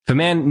a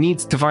man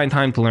needs to find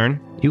time to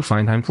learn, you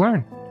find time to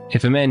learn.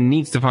 If a man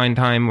needs to find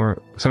time,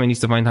 or somebody needs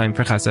to find time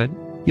for chesed,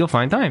 you'll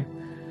find time.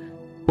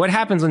 What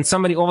happens when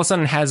somebody all of a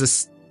sudden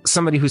has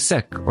somebody who's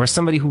sick or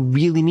somebody who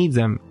really needs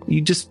them?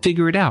 You just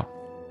figure it out.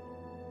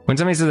 When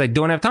somebody says, I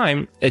don't have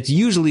time, it's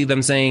usually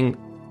them saying,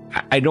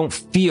 I don't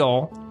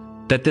feel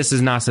that this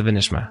is nasa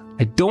v'nishma.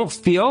 I don't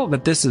feel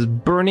that this is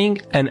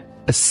burning and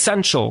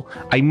essential.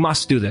 I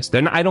must do this.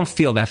 I don't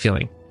feel that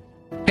feeling.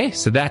 Okay,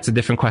 so that's a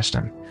different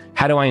question.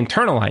 How do I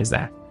internalize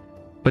that?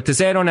 But to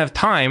say I don't have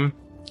time,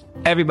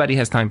 everybody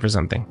has time for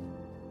something.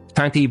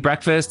 Time to eat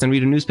breakfast and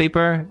read a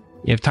newspaper.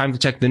 You have time to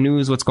check the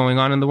news, what's going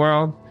on in the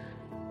world.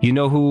 You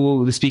know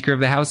who the Speaker of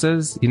the House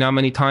is. You know how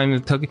many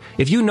times it took.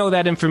 If you know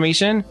that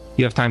information,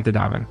 you have time to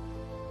daven.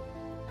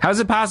 How is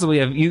it possible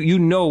you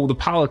know the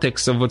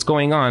politics of what's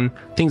going on,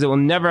 things that will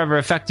never ever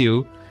affect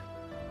you,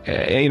 you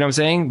know what I'm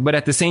saying? But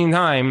at the same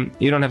time,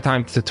 you don't have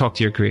time to talk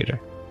to your Creator.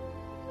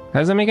 How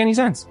does that make any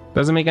sense?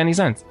 Doesn't make any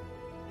sense.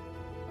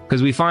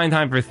 Because we find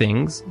time for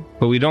things,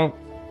 but we don't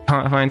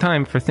find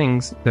time for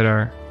things that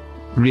are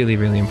really,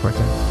 really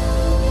important.